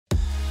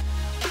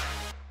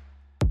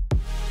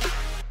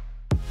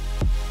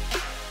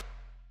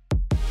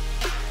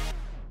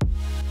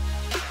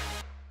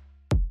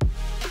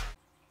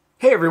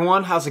Hey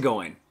everyone, how's it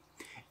going?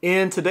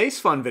 In today's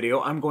fun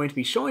video, I'm going to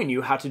be showing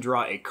you how to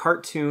draw a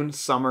cartoon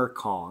summer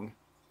Kong.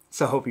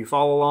 So I hope you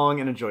follow along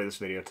and enjoy this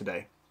video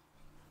today.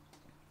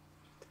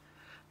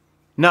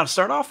 Now to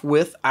start off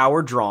with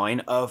our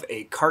drawing of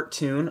a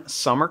cartoon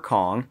summer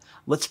Kong,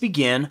 let's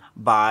begin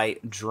by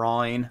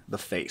drawing the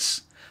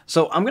face.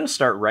 So I'm going to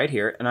start right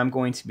here, and I'm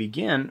going to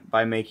begin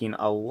by making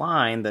a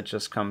line that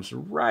just comes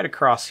right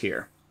across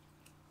here.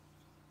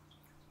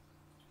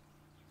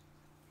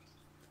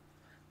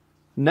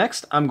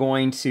 Next, I'm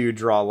going to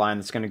draw a line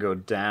that's going to go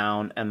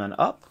down and then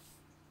up.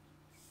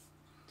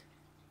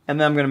 And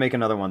then I'm going to make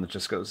another one that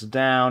just goes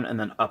down and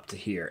then up to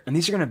here. And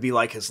these are going to be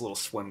like his little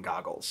swim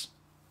goggles.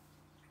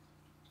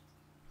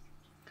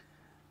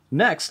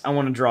 Next, I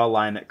want to draw a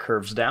line that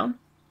curves down.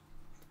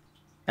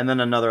 And then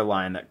another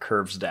line that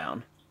curves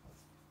down.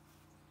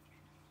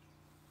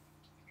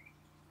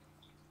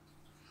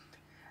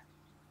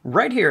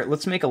 Right here,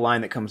 let's make a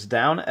line that comes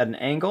down at an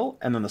angle,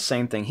 and then the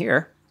same thing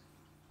here.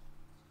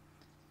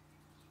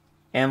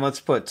 And let's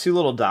put two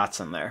little dots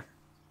in there.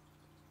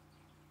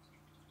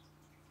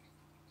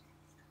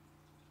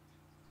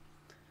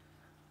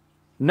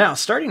 Now,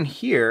 starting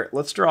here,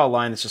 let's draw a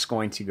line that's just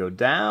going to go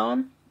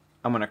down.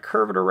 I'm going to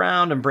curve it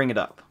around and bring it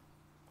up.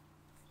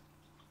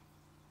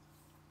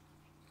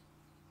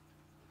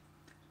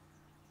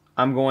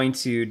 I'm going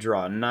to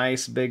draw a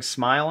nice big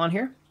smile on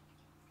here.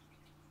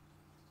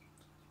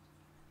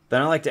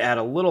 Then I like to add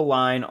a little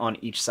line on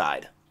each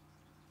side.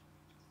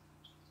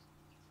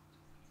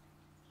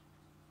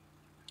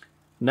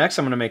 Next,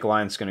 I'm going to make a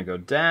line that's going to go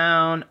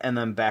down and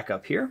then back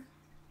up here.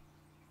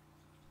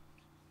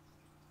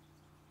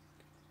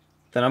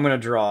 Then I'm going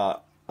to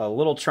draw a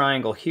little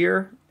triangle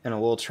here and a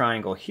little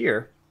triangle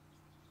here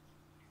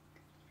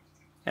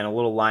and a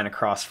little line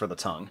across for the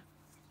tongue.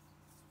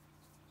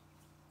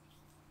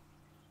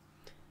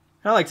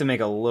 I like to make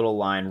a little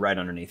line right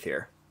underneath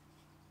here.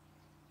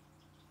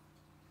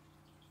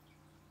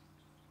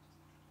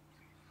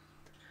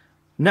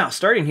 Now,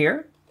 starting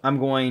here, I'm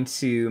going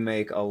to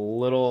make a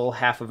little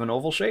half of an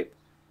oval shape,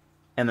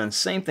 and then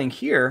same thing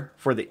here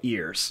for the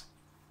ears.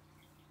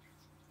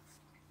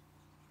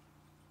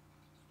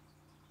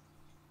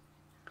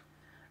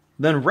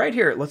 Then right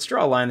here, let's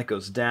draw a line that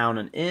goes down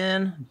and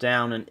in,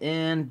 down and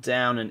in,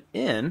 down and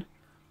in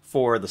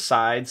for the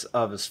sides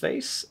of his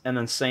face, and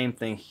then same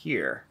thing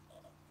here.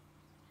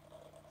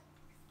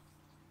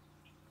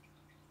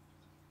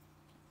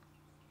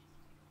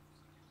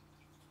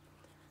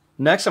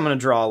 Next, I'm going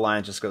to draw a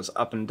line that just goes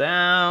up and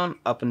down,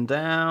 up and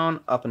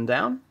down, up and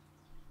down.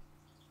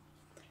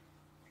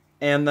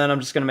 And then I'm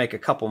just going to make a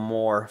couple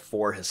more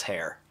for his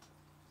hair.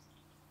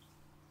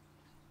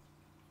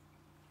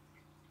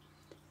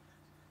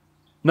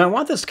 Now I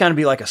want this to kind of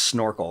be like a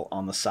snorkel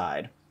on the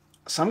side.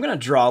 So I'm going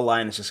to draw a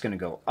line that's just going to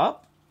go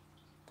up.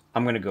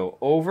 I'm going to go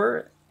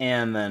over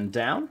and then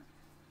down.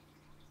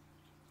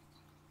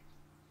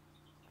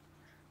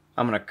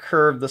 I'm going to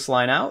curve this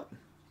line out.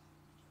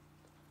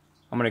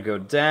 I'm going to go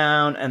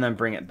down and then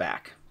bring it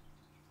back.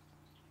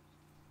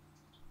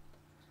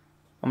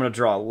 I'm going to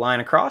draw a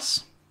line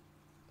across.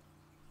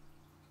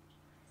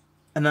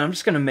 And then I'm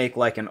just going to make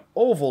like an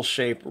oval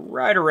shape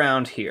right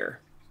around here.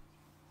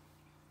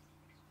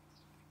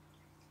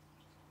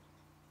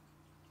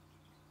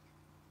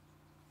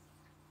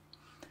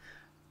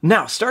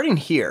 Now, starting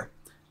here,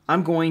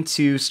 I'm going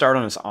to start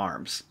on his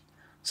arms.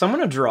 So I'm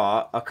going to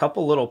draw a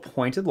couple little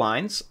pointed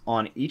lines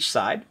on each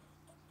side.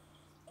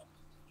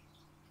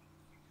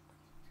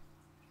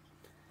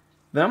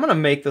 Then I'm going to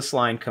make this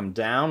line come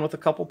down with a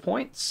couple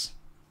points,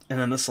 and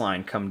then this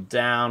line come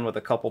down with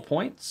a couple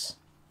points.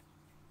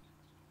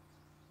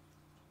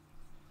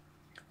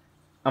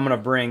 I'm going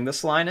to bring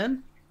this line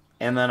in,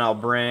 and then I'll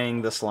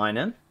bring this line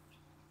in.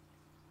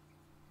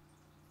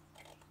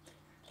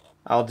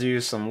 I'll do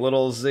some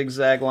little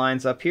zigzag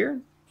lines up here,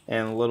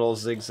 and little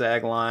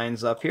zigzag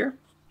lines up here.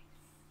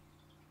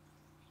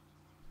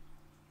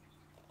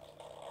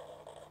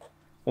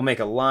 We'll make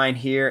a line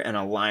here and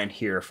a line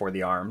here for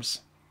the arms.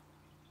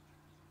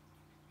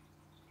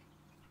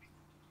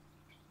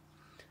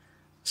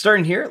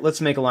 Starting here,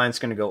 let's make a line that's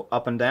going to go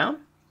up and down,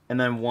 and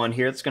then one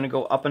here that's going to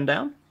go up and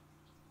down.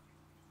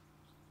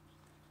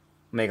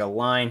 Make a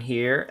line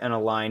here and a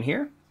line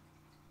here.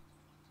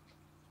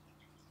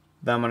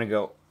 Then I'm going to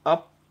go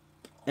up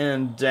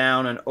and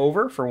down and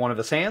over for one of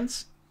his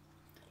hands.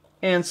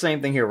 And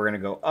same thing here, we're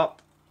going to go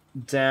up,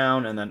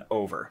 down, and then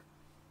over.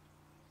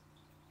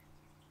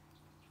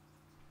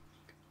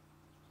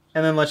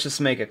 And then let's just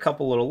make a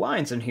couple little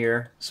lines in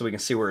here so we can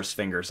see where his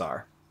fingers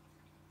are.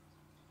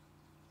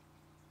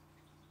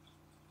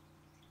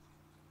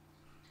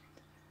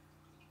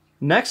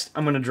 Next,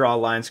 I'm going to draw a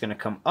line that's going to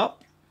come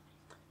up.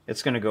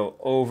 It's going to go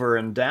over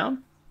and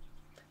down.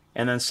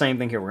 And then same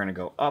thing here, we're going to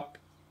go up,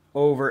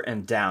 over,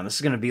 and down. This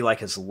is going to be like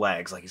his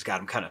legs, like he's got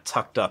them kind of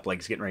tucked up, like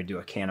he's getting ready to do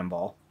a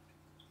cannonball.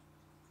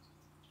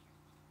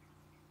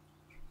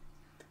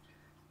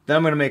 Then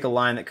I'm going to make a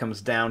line that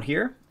comes down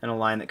here, and a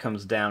line that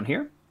comes down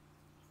here.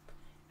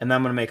 And then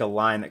I'm going to make a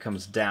line that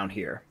comes down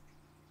here.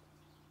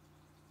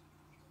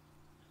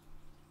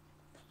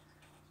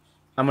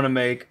 I'm going to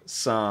make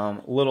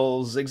some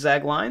little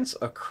zigzag lines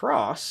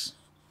across,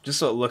 just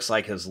so it looks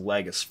like his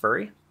leg is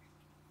furry.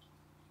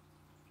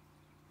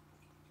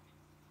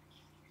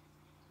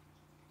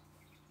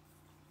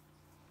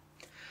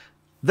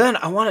 Then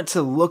I want it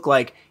to look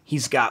like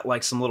he's got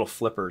like some little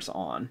flippers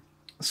on.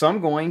 So I'm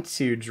going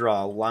to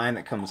draw a line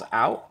that comes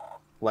out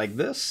like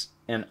this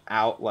and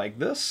out like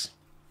this.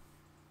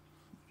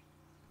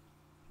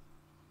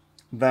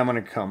 Then I'm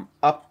going to come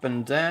up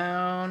and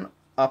down,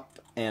 up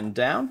and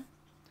down.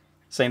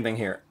 Same thing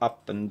here,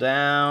 up and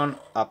down,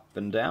 up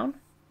and down.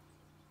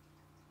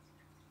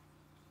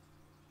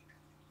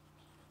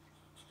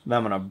 Then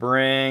I'm going to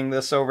bring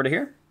this over to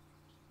here.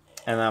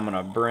 And then I'm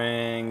going to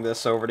bring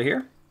this over to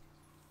here.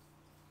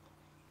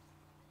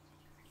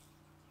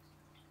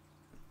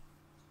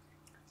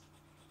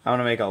 I'm going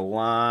to make a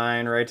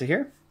line right to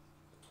here,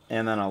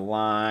 and then a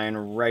line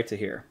right to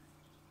here.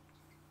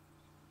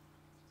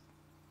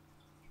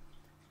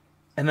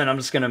 And then I'm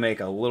just going to make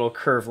a little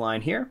curved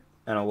line here,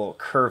 and a little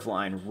curved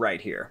line right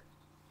here.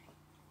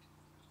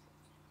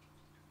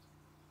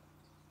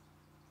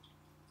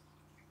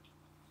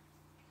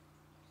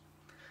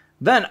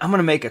 Then I'm going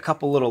to make a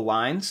couple little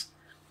lines.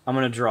 I'm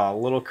going to draw a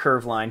little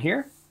curved line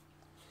here,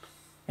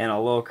 and a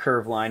little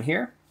curved line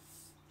here.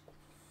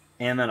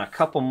 And then a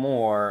couple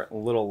more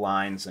little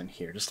lines in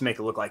here, just to make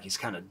it look like he's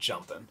kind of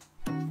jumping.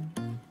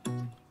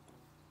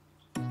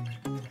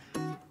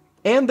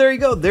 And there you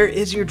go. There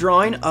is your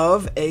drawing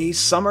of a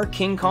summer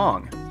King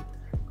Kong.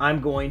 I'm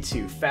going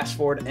to fast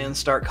forward and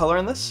start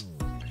coloring this.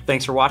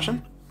 Thanks for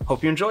watching.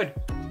 Hope you enjoyed.